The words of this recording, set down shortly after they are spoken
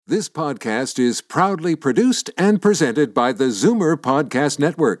This podcast is proudly produced and presented by the Zoomer Podcast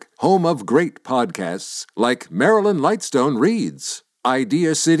Network, home of great podcasts like Marilyn Lightstone Reads,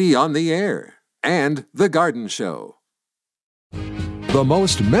 Idea City on the Air, and The Garden Show. The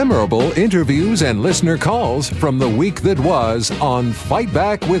most memorable interviews and listener calls from the week that was on Fight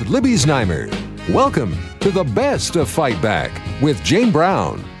Back with Libby Znaimer. Welcome to the best of Fight Back with Jane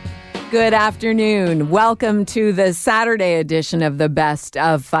Brown. Good afternoon. Welcome to the Saturday edition of the Best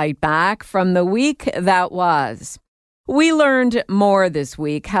of Fight Back from the week that was. We learned more this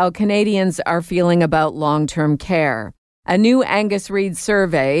week how Canadians are feeling about long-term care. A new Angus Reid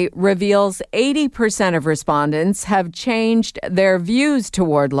survey reveals 80% of respondents have changed their views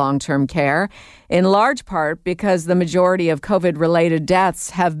toward long-term care, in large part because the majority of COVID-related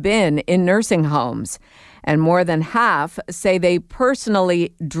deaths have been in nursing homes. And more than half say they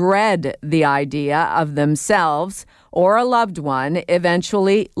personally dread the idea of themselves or a loved one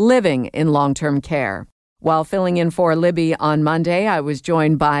eventually living in long-term care. While filling in for Libby on Monday, I was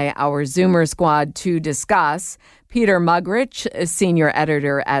joined by our Zoomer squad to discuss Peter Muggeridge, senior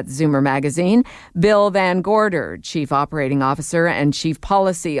editor at Zoomer Magazine, Bill Van Gorder, chief operating officer and chief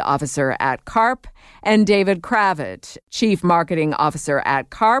policy officer at CARP, and David Kravitz, chief marketing officer at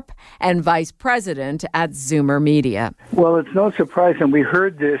CARP and vice president at Zoomer Media. Well, it's no surprise, and we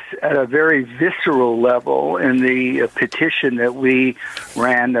heard this at a very visceral level in the petition that we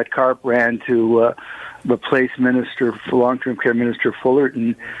ran, that CARP ran to replace long-term care Minister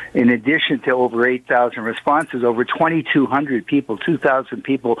Fullerton. In addition to over 8,000 responses, over 2,200 people, 2,000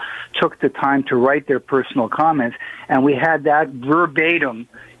 people took the time to write their personal comments, and we had that verbatim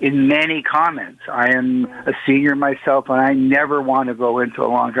in many comments. I am a senior myself, and I never want to go into a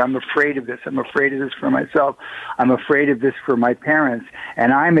long-term. I'm afraid of this. I'm afraid of this for myself. I'm afraid of this for my parents,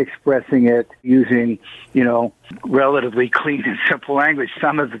 and I'm expressing it using, relatively clean and simple language.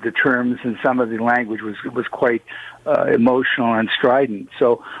 Some of the terms and some of the language was quite emotional and strident.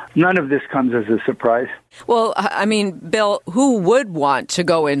 So none of this comes as a surprise. Well, I mean, Bill, who would want to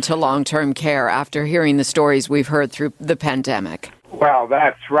go into long-term care after hearing the stories we've heard through the pandemic? Well,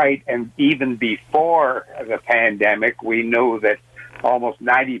 that's right. And even before the pandemic, we know that almost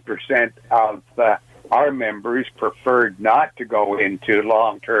 90% of our members preferred not to go into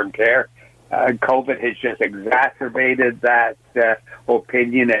long-term care. COVID has just exacerbated that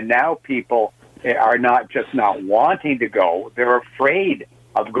opinion, and now people are not just not wanting to go, they're afraid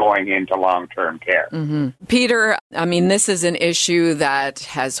of going into long-term care. Mm-hmm. Peter, I mean, this is an issue that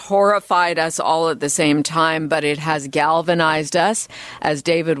has horrified us all at the same time, but it has galvanized us. As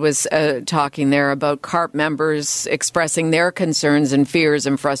David was talking there about CARP members expressing their concerns and fears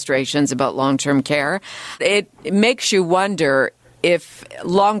and frustrations about long-term care, it makes you wonder if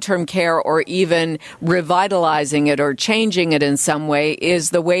long-term care or even revitalizing it or changing it in some way is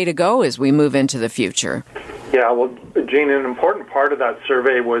the way to go as we move into the future. Yeah, well, Jane, an important part of that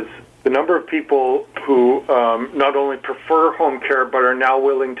survey was the number of people who not only prefer home care but are now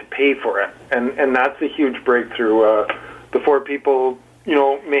willing to pay for it. And that's a huge breakthrough. Before people,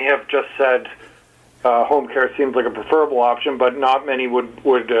 may have just said home care seems like a preferable option, but not many would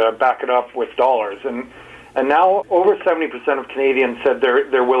back it up with dollars. And now over 70% of Canadians said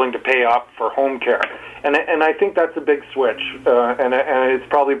they're willing to pay up for home care. And I think that's a big switch. And it's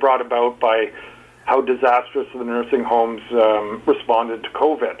probably brought about by how disastrous the nursing homes responded to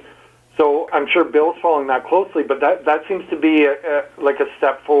COVID. So I'm sure Bill's following that closely, but that seems to be like a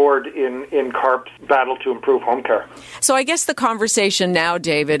step forward in CARP's battle to improve home care. So I guess the conversation now,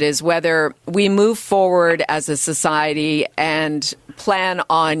 David, is whether we move forward as a society and plan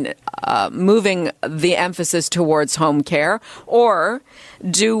on moving the emphasis towards home care, or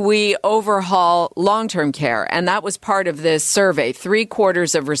do we overhaul long-term care? And that was part of this survey.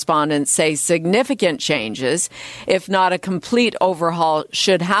 3/4 of respondents say significant changes, if not a complete overhaul,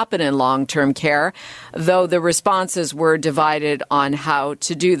 should happen in long-term care, though the responses were divided on how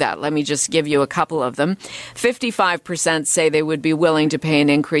to do that. Let me just give you a couple of them. 55% say they would be willing to pay an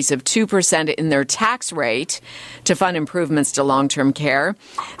increase of 2% in their tax rate to fund improvements to long-term care.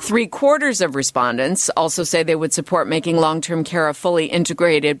 3/4 of respondents also say they would support making long-term care a fully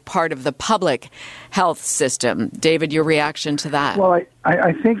integrated part of the public health system. David, your reaction to that? Well,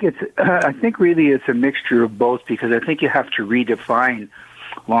 I think really it's a mixture of both, because I think you have to redefine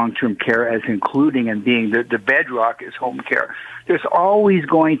long-term care as including and being the bedrock is home care. There's always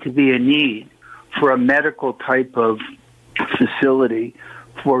going to be a need for a medical type of facility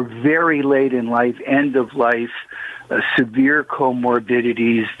for very late in life, end of life, severe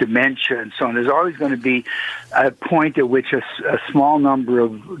comorbidities, dementia, and so on. There's always going to be a point at which a small number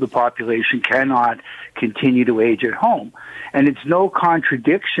of the population cannot continue to age at home. And it's no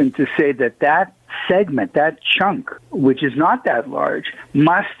contradiction to say that that segment, that chunk, which is not that large,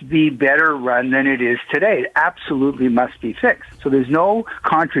 must be better run than it is today. It absolutely must be fixed. So there's no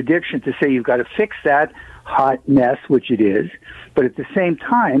contradiction to say you've got to fix that hot mess, which it is, but at the same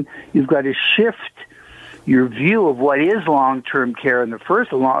time, you've got to shift your view of what is long-term care in the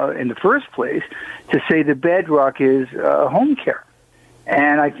first place to say the bedrock is home care.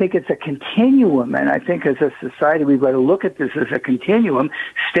 And I think it's a continuum, and I think as a society we've got to look at this as a continuum.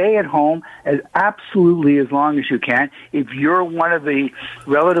 Stay at home as absolutely as long as you can. If you're one of the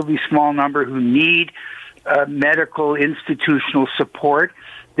relatively small number who need medical institutional support,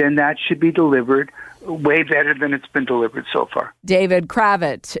 then that should be delivered way better than it's been delivered so far. David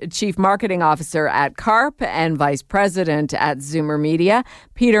Kravitz, Chief Marketing Officer at CARP and Vice President at Zoomer Media,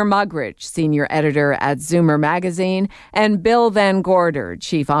 Peter Muggeridge, Senior Editor at Zoomer Magazine, and Bill Van Gorder,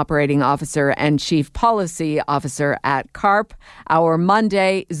 Chief Operating Officer and Chief Policy Officer at CARP, our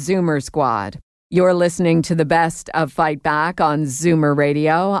Monday Zoomer Squad. You're listening to the best of Fight Back on Zoomer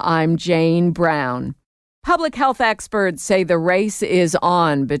Radio. I'm Jane Brown. Public health experts say the race is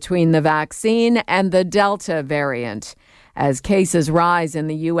on between the vaccine and the Delta variant. As cases rise in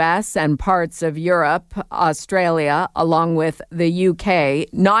the U.S. and parts of Europe, Australia, along with the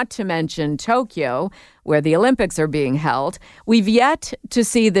UK, not to mention Tokyo, where the Olympics are being held, we've yet to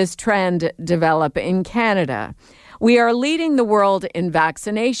see this trend develop in Canada. We are leading the world in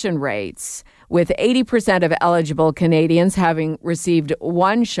vaccination rates, with 80% of eligible Canadians having received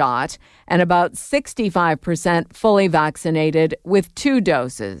one shot and about 65% fully vaccinated with 2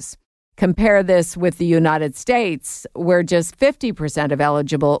 doses. Compare this with the United States, where just 50% of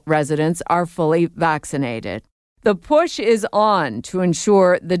eligible residents are fully vaccinated. The push is on to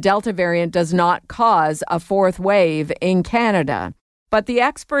ensure the Delta variant does not cause a fourth wave in Canada. But the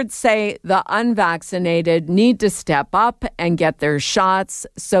experts say the unvaccinated need to step up and get their shots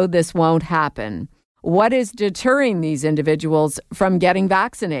so this won't happen. What is deterring these individuals from getting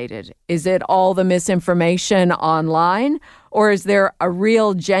vaccinated? Is it all the misinformation online, or is there a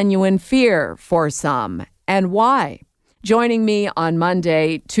real, genuine fear for some? And why? Joining me on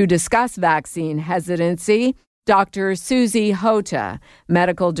Monday to discuss vaccine hesitancy, Dr. Susie Hota,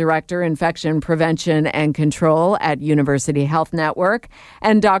 Medical Director, Infection Prevention and Control at University Health Network,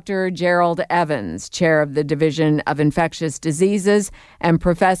 and Dr. Gerald Evans, Chair of the Division of Infectious Diseases and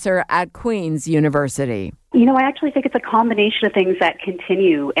Professor at Queen's University. You know, I actually think it's a combination of things that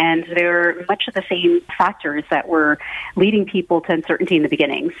continue, and they're much of the same factors that were leading people to uncertainty in the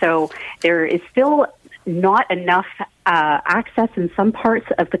beginning. So there is still not enough access in some parts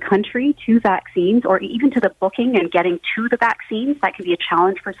of the country to vaccines, or even to the booking and getting to the vaccines. That can be a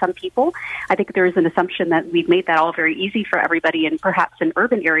challenge for some people. I think there is an assumption that we've made that all very easy for everybody, and perhaps in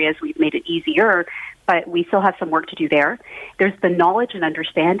urban areas we've made it easier, but we still have some work to do there. There's the knowledge and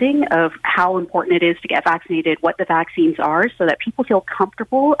understanding of how important it is to get vaccinated, what the vaccines are, so that people feel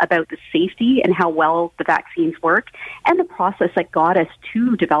comfortable about the safety and how well the vaccines work, and the process that got us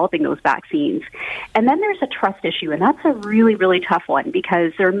to developing those vaccines. And then there's a trust issue, and that's a really, really tough one,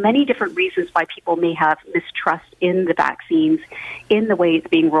 because there are many different reasons why people may have mistrust in the vaccines, in the way it's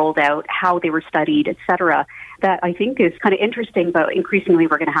being rolled out, how they were studied, etc., that I think is kind of interesting, but increasingly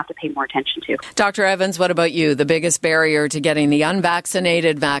we're going to have to pay more attention to. Dr. Evans, what about you? The biggest barrier to getting the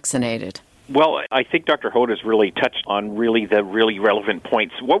unvaccinated vaccinated? Well, I think Dr. Hota has really touched on the really relevant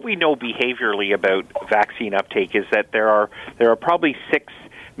points. What we know behaviorally about vaccine uptake is that there are probably 6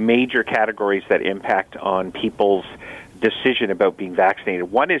 major categories that impact on people's decision about being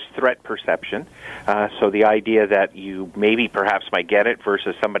vaccinated. One is threat perception, so the idea that you maybe perhaps might get it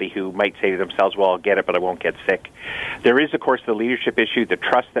versus somebody who might say to themselves, well, I'll get it, but I won't get sick. There is, of course, the leadership issue, the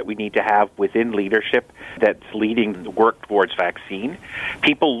trust that we need to have within leadership that's leading the work towards vaccine.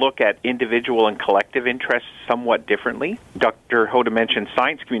 People look at individual and collective interests somewhat differently. Dr. Hota mentioned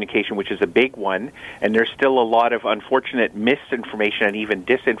science communication, which is a big one, and there's still a lot of unfortunate misinformation and even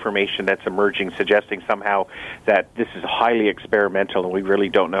disinformation that's emerging, suggesting somehow that this is highly experimental and we really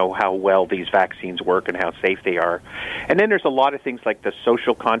don't know how well these vaccines work and how safe they are. And then there's a lot of things like the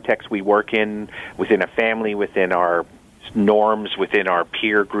social context we work in, within a family, within our norms, within our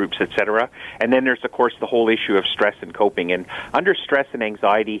peer groups, etc. And then there's, of course, the whole issue of stress and coping. And under stress and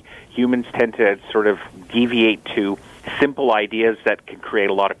anxiety, humans tend to sort of deviate to simple ideas that can create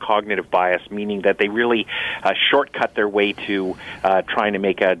a lot of cognitive bias, meaning that they really shortcut their way to trying to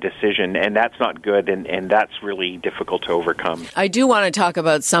make a decision, and that's not good, and that's really difficult to overcome. I do want to talk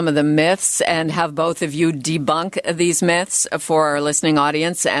about some of the myths and have both of you debunk these myths for our listening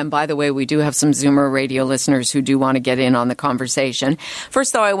audience. And by the way, we do have some Zoomer radio listeners who do want to get in on the conversation.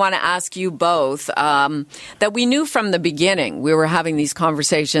 First, though, I want to ask you both that we knew from the beginning, we were having these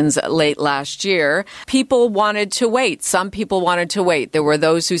conversations late last year, people wanted to wait. Some people wanted to wait. There were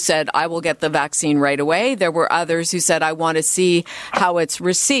those who said, I will get the vaccine right away. There were others who said, I want to see how it's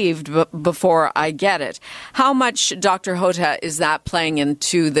received before I get it. How much, Dr. Hota, is that playing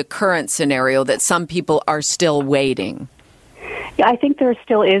into the current scenario that some people are still waiting? Yeah, I think there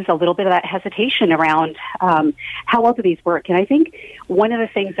still is a little bit of that hesitation around how well do these work. And I think one of the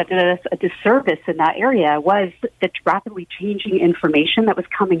things that did us a disservice in that area was the rapidly changing information that was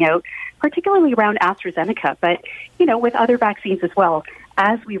coming out, particularly around AstraZeneca, but, with other vaccines as well,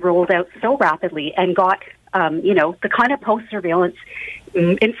 as we rolled out so rapidly and got, the kind of post-surveillance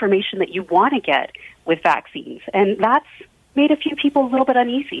information that you want to get with vaccines. And that's made a few people a little bit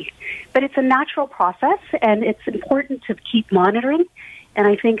uneasy. But it's a natural process, and it's important to keep monitoring. And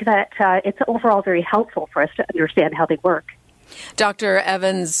I think that it's overall very helpful for us to understand how they work. Dr.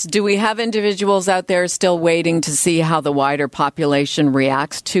 Evans, do we have individuals out there still waiting to see how the wider population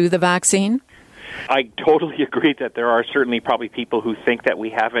reacts to the vaccine? I totally agree that there are certainly probably people who think that we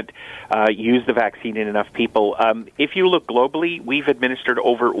haven't used the vaccine in enough people. If you look globally, we've administered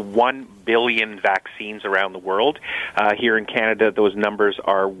over 1 billion vaccines around the world. Here in Canada, those numbers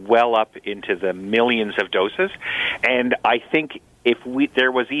are well up into the millions of doses. And I think if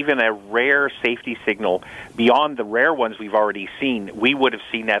there was even a rare safety signal beyond the rare ones we've already seen, we would have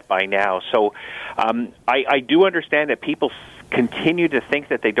seen that by now. So I do understand that people continue to think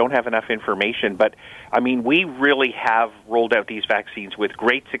that they don't have enough information, but we really have rolled out these vaccines with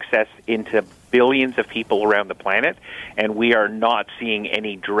great success into billions of people around the planet, and we are not seeing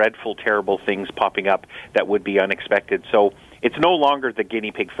any dreadful, terrible things popping up that would be unexpected. So it's no longer the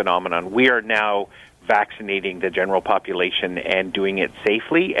guinea pig phenomenon. We are now vaccinating the general population and doing it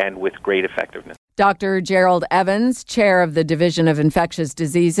safely and with great effectiveness. Dr. Gerald Evans, chair of the Division of Infectious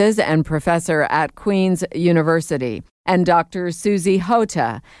Diseases and professor at Queen's University, and Dr. Susie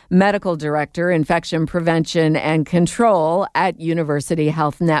Hota, medical director, infection prevention and control at University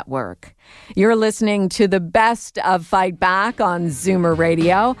Health Network. You're listening to the best of Fight Back on Zoomer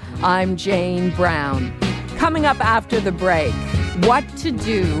Radio. I'm Jane Brown. Coming up after the break, what to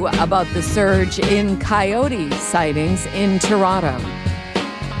do about the surge in coyote sightings in Toronto.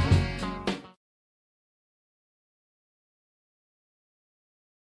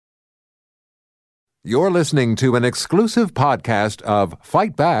 You're listening to an exclusive podcast of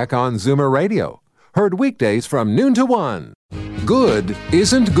Fight Back on Zoomer Radio. Heard weekdays from noon to 1. Good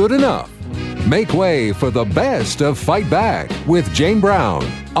isn't good enough. Make way for the best of Fight Back with Jane Brown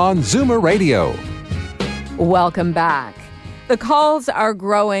on Zoomer Radio. Welcome back. The calls are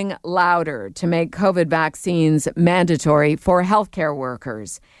growing louder to make COVID vaccines mandatory for healthcare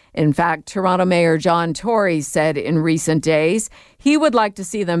workers. In fact, Toronto Mayor John Tory said in recent days he would like to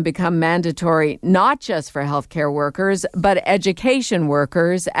see them become mandatory not just for healthcare workers, but education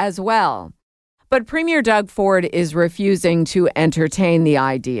workers as well. But Premier Doug Ford is refusing to entertain the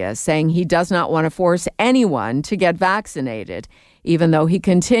idea, saying he does not want to force anyone to get vaccinated, even though he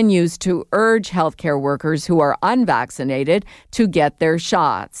continues to urge healthcare workers who are unvaccinated to get their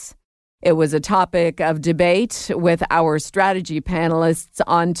shots. It was a topic of debate with our strategy panelists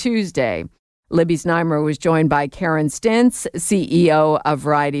on Tuesday. Libby Znaimer was joined by Karen Stintz, CEO of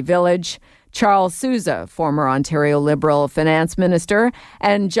Variety Village, Charles Sousa, former Ontario Liberal Finance Minister,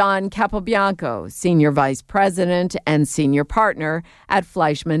 and John Capobianco, Senior Vice President and Senior Partner at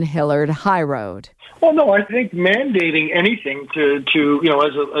Fleischman Hillard High Road. Well, no, I think mandating anything to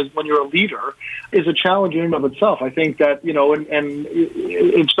as when you're a leader is a challenge in and of itself. I think that, and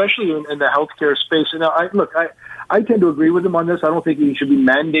especially in the healthcare space. And I tend to agree with him on this. I don't think he should be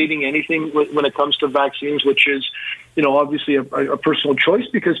mandating anything when it comes to vaccines, which is, obviously a personal choice,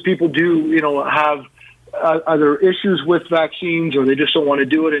 because people do, have either issues with vaccines or they just don't want to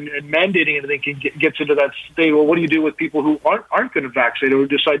do it, and mandating anything gets into that state. Well, what do you do with people who aren't going to vaccinate or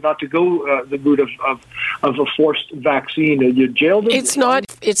decide not to go the route of a forced vaccine? You jail them? It's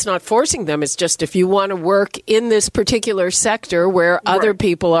not forcing them. It's just if you want to work in this particular sector where other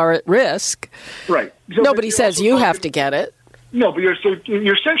people are at risk, right? So nobody says you have to get it. No, but you're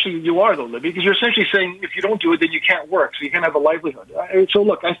essentially, you are though, Libby, because you're essentially saying if you don't do it, then you can't work, so you can't have a livelihood. So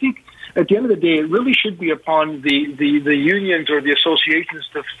look, I think at the end of the day, it really should be upon the unions or the associations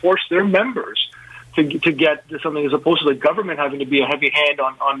to force their members to get something as opposed to the government having to be a heavy hand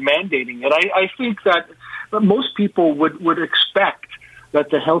on mandating it. I think that most people would expect that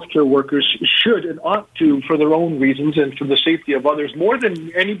the healthcare workers should and ought to, for their own reasons and for the safety of others, more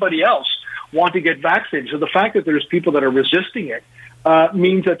than anybody else, want to get vaccinated. So the fact that there's people that are resisting it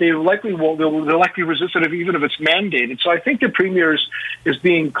means that they'll likely resist it even if it's mandated. So I think the Premier is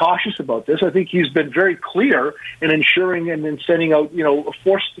being cautious about this. I think he's been very clear in ensuring and in sending out,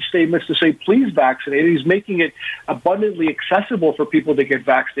 forced statements to say, please vaccinate. He's making it abundantly accessible for people to get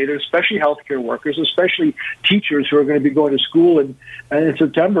vaccinated, especially healthcare workers, especially teachers who are going to be going to school in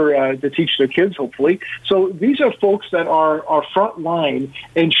September to teach their kids, hopefully. So these are folks that are front line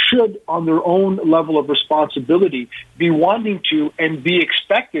and should, on their own level of responsibility, be wanting to and be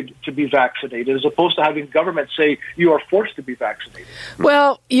expected to be vaccinated, as opposed to having government say you are forced to be vaccinated.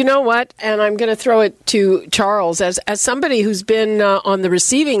 Well, you know what? And I'm going to throw it to Charles. As somebody who's been on the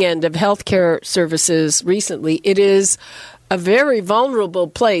receiving end of healthcare services recently, it is a very vulnerable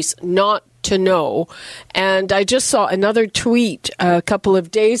place not to know. And I just saw another tweet a couple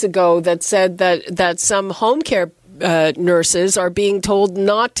of days ago that said that some home care nurses are being told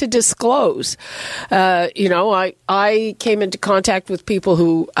not to disclose. I came into contact with people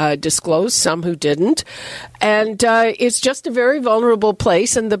who disclosed, some who didn't. And it's just a very vulnerable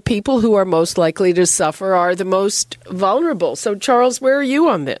place, and the people who are most likely to suffer are the most vulnerable. So, Charles, where are you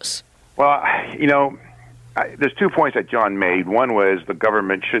on this? Well, there's 2 points that John made. One was the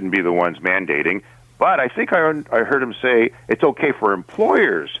government shouldn't be the ones mandating, but I think I heard him say it's okay for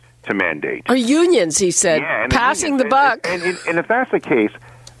employers to mandate. Or unions, he said, passing the buck. And if that's the case,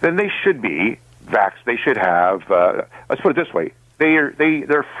 then they should be vaxxed. They should have, let's put it this way,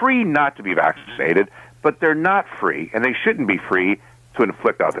 they're free not to be vaccinated, but they're not free, and they shouldn't be free to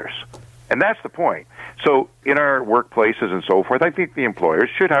inflict others. And that's the point. So in our workplaces and so forth, I think the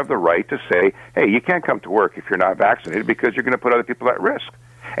employers should have the right to say, hey, you can't come to work if you're not vaccinated because you're going to put other people at risk.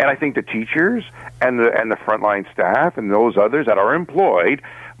 And I think the teachers and the frontline staff and those others that are employed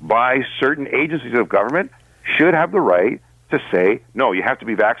by certain agencies of government should have the right to say, no, you have to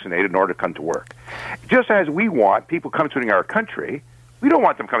be vaccinated in order to come to work. Just as we want people coming to our country, we don't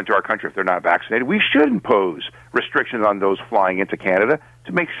want them coming to our country if they're not vaccinated. We should impose restrictions on those flying into Canada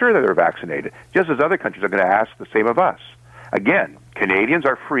to make sure that they're vaccinated, just as other countries are going to ask the same of us. Again, Canadians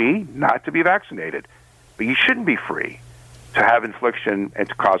are free not to be vaccinated, but you shouldn't be free to have infliction and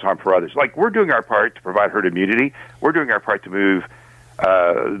to cause harm for others. Like, we're doing our part to provide herd immunity. We're doing our part to move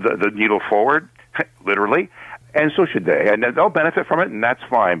the needle forward, literally, and so should they. And they'll benefit from it, and that's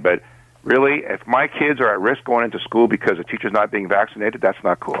fine. But really, if my kids are at risk going into school because a teacher's not being vaccinated, that's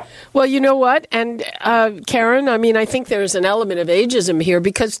not cool. Well, you know what? And Karen, I think there's an element of ageism here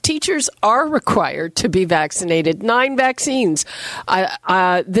because teachers are required to be vaccinated. 9 vaccines.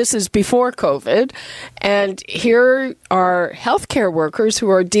 This is before COVID. And here are healthcare workers who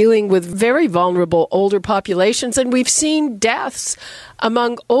are dealing with very vulnerable older populations. And we've seen deaths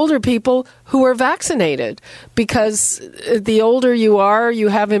among older people who are vaccinated because the older you are, you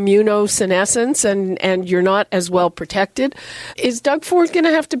have immunosenescence and you're not as well protected. Is Doug Ford going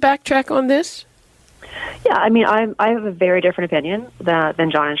to have to backtrack on this? Yeah, I have a very different opinion than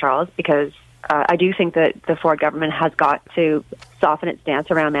John and Charles because I do think that the Ford government has got to soften its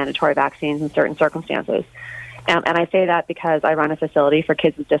stance around mandatory vaccines in certain circumstances. And I say that because I run a facility for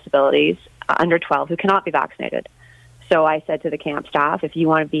kids with disabilities under 12 who cannot be vaccinated. So I said to the camp staff, if you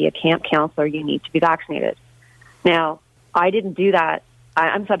want to be a camp counselor, you need to be vaccinated. Now, I didn't do that.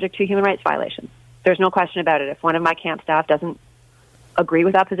 I'm subject to human rights violations. There's no question about it. If one of my camp staff doesn't agree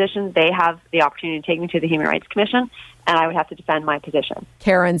with that position, they have the opportunity to take me to the Human Rights Commission, and I would have to defend my position.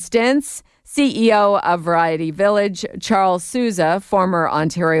 Karen Stintz, CEO of Variety Village, Charles Sousa, former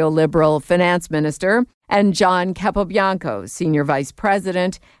Ontario Liberal Finance Minister, and John Capobianco, Senior Vice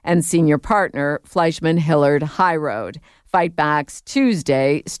President and Senior Partner, Fleischman Hillard High Road, Fight Back's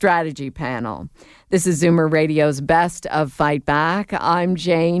Tuesday Strategy Panel. This is Zoomer Radio's Best of Fight Back. I'm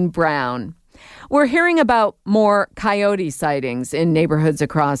Jane Brown. We're hearing about more coyote sightings in neighborhoods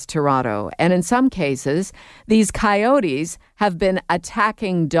across Toronto, and in some cases, these coyotes have been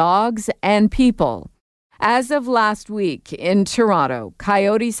attacking dogs and people. As of last week in Toronto,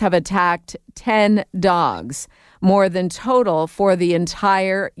 coyotes have attacked 10 dogs, more than total for the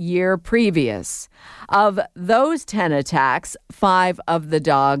entire year previous. Of those 10 attacks, 5 of the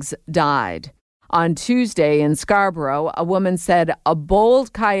dogs died. On Tuesday in Scarborough, a woman said a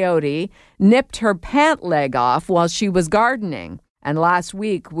bold coyote nipped her pant leg off while she was gardening. And last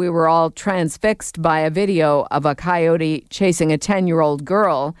week, we were all transfixed by a video of a coyote chasing a 10-year-old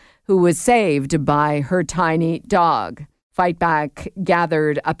girl who was saved by her tiny dog. Fight Back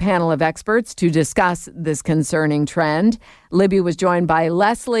gathered a panel of experts to discuss this concerning trend. Libby was joined by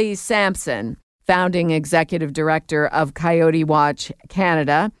Leslie Sampson, founding executive director of Coyote Watch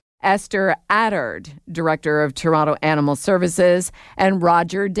Canada, Esther Attard, director of Toronto Animal Services, and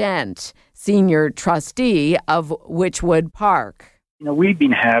Roger Dent, senior trustee of Wychwood Park. We've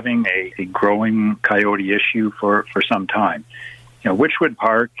been having a growing coyote issue for some time. Wychwood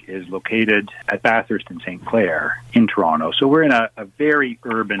Park is located at Bathurst and St. Clair in Toronto. So we're in a very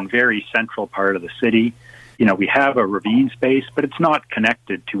urban, very central part of the city. We have a ravine space, but it's not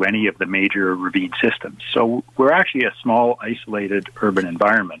connected to any of the major ravine systems. So we're actually a small, isolated urban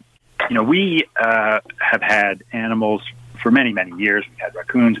environment. We have had animals for many, many years. We had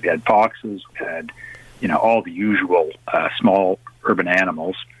raccoons, we had foxes, we had, all the usual small urban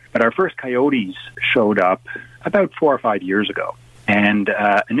animals. But our first coyotes showed up about 4 or 5 years ago. And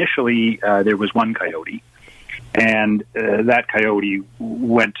initially, there was one coyote, and that coyote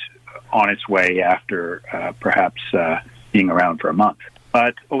went on its way after perhaps being around for a month.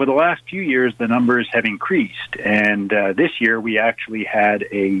 But over the last few years, the numbers have increased, and this year we actually had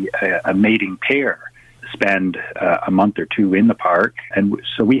a mating pair spend a month or two in the park. And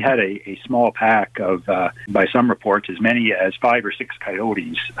so we had a small pack of, by some reports, as many as 5 or 6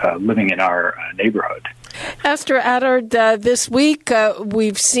 coyotes living in our neighborhood. Esther Attard, this week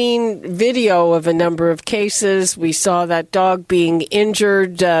we've seen video of a number of cases. We saw that dog being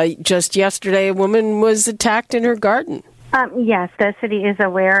injured. Just yesterday, a woman was attacked in her garden. Yes, the city is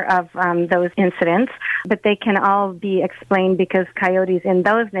aware of those incidents, but they can all be explained because coyotes in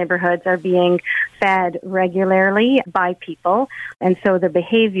those neighborhoods are being fed regularly by people, and so the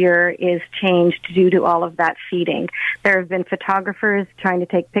behavior is changed due to all of that feeding. There have been photographers trying to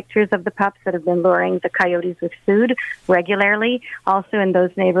take pictures of the pups that have been luring the coyotes with food regularly. Also in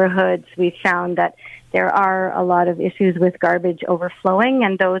those neighborhoods, we found that there are a lot of issues with garbage overflowing,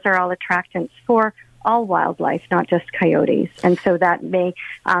 and those are all attractants for all wildlife, not just coyotes. And so that may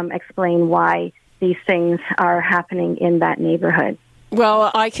explain why these things are happening in that neighborhood.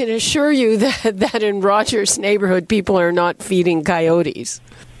 Well, I can assure you that in Roger's neighborhood, people are not feeding coyotes.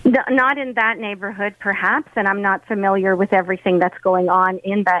 Not in that neighborhood, perhaps, and I'm not familiar with everything that's going on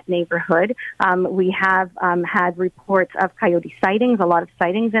in that neighborhood. We have had reports of coyote sightings, a lot of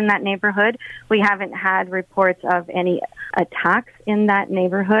sightings in that neighborhood. We haven't had reports of any attacks in that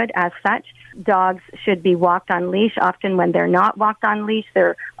neighborhood as such. Dogs should be walked on leash. Often when they're not walked on leash,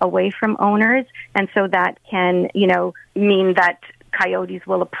 they're away from owners, and so that can, mean that coyotes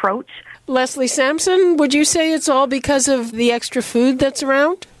will approach. Leslie Sampson, would you say it's all because of the extra food that's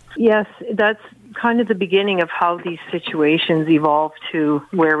around? Yes, that's kind of the beginning of how these situations evolve to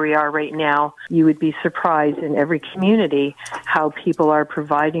where we are right now. You would be surprised in every community how people are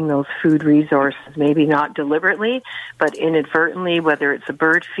providing those food resources, maybe not deliberately, but inadvertently, whether it's a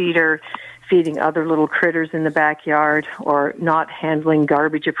bird feeder, feeding other little critters in the backyard, or not handling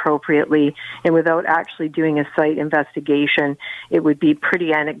garbage appropriately. And without actually doing a site investigation, it would be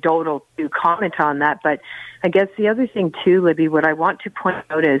pretty anecdotal to comment on that. But I guess the other thing too, Libby, what I want to point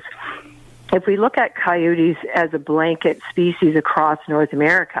out is if we look at coyotes as a blanket species across North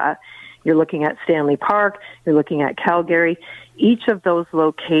America, you're looking at Stanley Park, you're looking at Calgary, each of those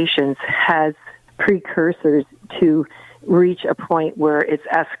locations has precursors to reach a point where it's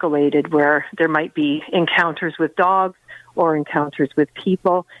escalated, where there might be encounters with dogs or encounters with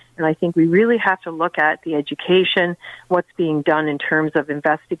people. And I think we really have to look at the education, what's being done in terms of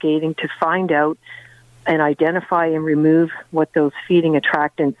investigating to find out and identify and remove what those feeding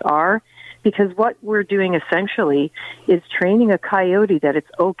attractants are. Because what we're doing essentially is training a coyote that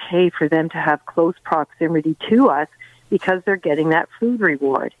it's okay for them to have close proximity to us because they're getting that food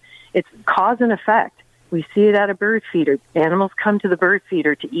reward. It's cause and effect. We see it at a bird feeder. Animals come to the bird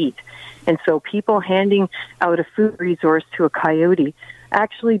feeder to eat. And so people handing out a food resource to a coyote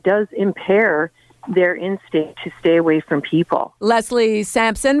actually does impair their instinct to stay away from people. Leslie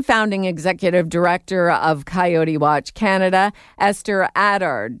Sampson, founding executive director of Coyote Watch Canada, Esther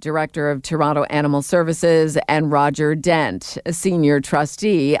Attard, director of Toronto Animal Services, and Roger Dent, senior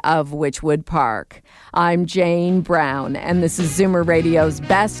trustee of Wychwood Park. I'm Jane Brown, and this is Zoomer Radio's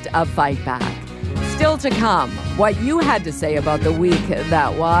Best of Fight Back. Still to come, what you had to say about the week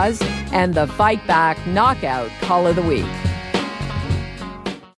that was, and the Fight Back Knockout Call of the Week.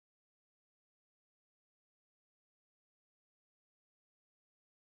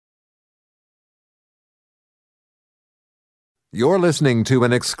 You're listening to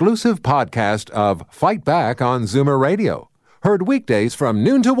an exclusive podcast of Fight Back on Zoomer Radio. Heard weekdays from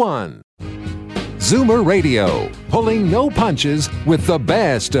noon to 1. Zoomer Radio, pulling no punches with the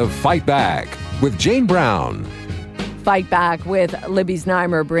best of Fight Back with Jane Brown. Fight Back with Libby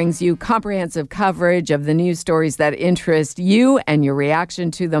Znaimer brings you comprehensive coverage of the news stories that interest you and your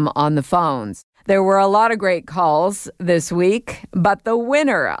reaction to them on the phones. There were a lot of great calls this week, but the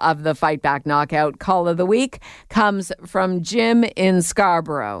winner of the Fight Back Knockout Call of the Week comes from Jim in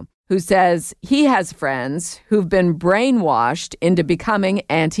Scarborough, who says he has friends who've been brainwashed into becoming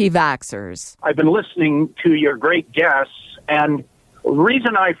anti-vaxxers. I've been listening to your great guests, and the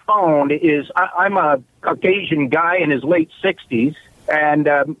reason I phoned is I'm a Caucasian guy in his late 60s and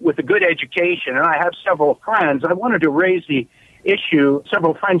with a good education, and I have several friends. I wanted to raise the issue,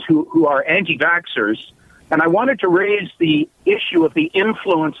 several friends who are anti-vaxxers, and I wanted to raise the issue of the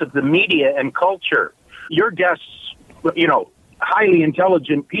influence of the media and culture. Your guests, highly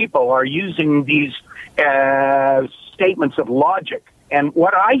intelligent people are using these statements of logic. And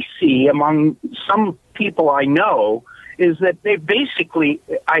what I see among some people I know is that they basically,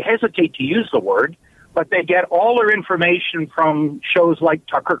 I hesitate to use the word, but they get all their information from shows like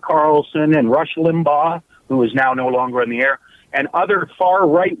Tucker Carlson and Rush Limbaugh, who is now no longer on the air, and other far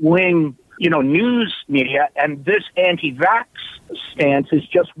right-wing, news media. And this anti-vax stance is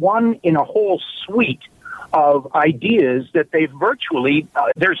just one in a whole suite of ideas that they've virtually,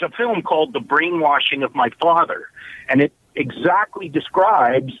 there's a film called The Brainwashing of My Father, and it exactly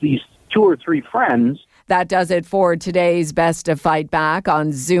describes these two or three friends. That does it for today's Best of Fight Back on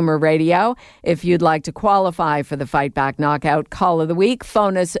Zoomer Radio. If you'd like to qualify for the Fight Back Knockout Call of the Week,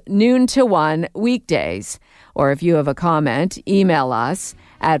 phone us noon to 1 weekdays. Or if you have a comment, email us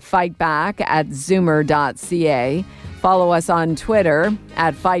at fightback@zoomer.ca. Follow us on Twitter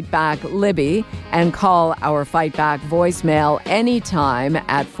at FightbackLibby and call our Fight Back voicemail anytime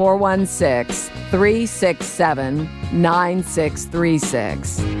at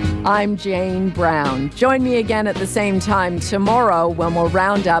 416-367-9636. I'm Jane Brown. Join me again at the same time tomorrow when we'll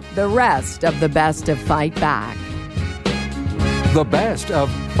round up the rest of the Best of Fight Back. The Best of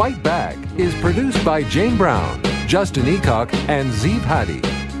Fight Back is produced by Jane Brown, Justin Eacock, and Zeev Hadi,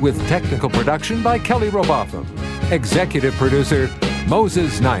 with technical production by Kelly Robotham. Executive producer,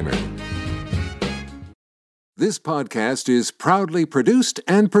 Moses Znaimer. This podcast is proudly produced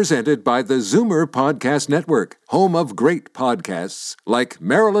and presented by the Zoomer Podcast Network, home of great podcasts like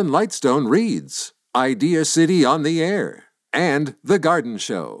Marilyn Lightstone Reads, Idea City on the Air, and The Garden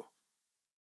Show.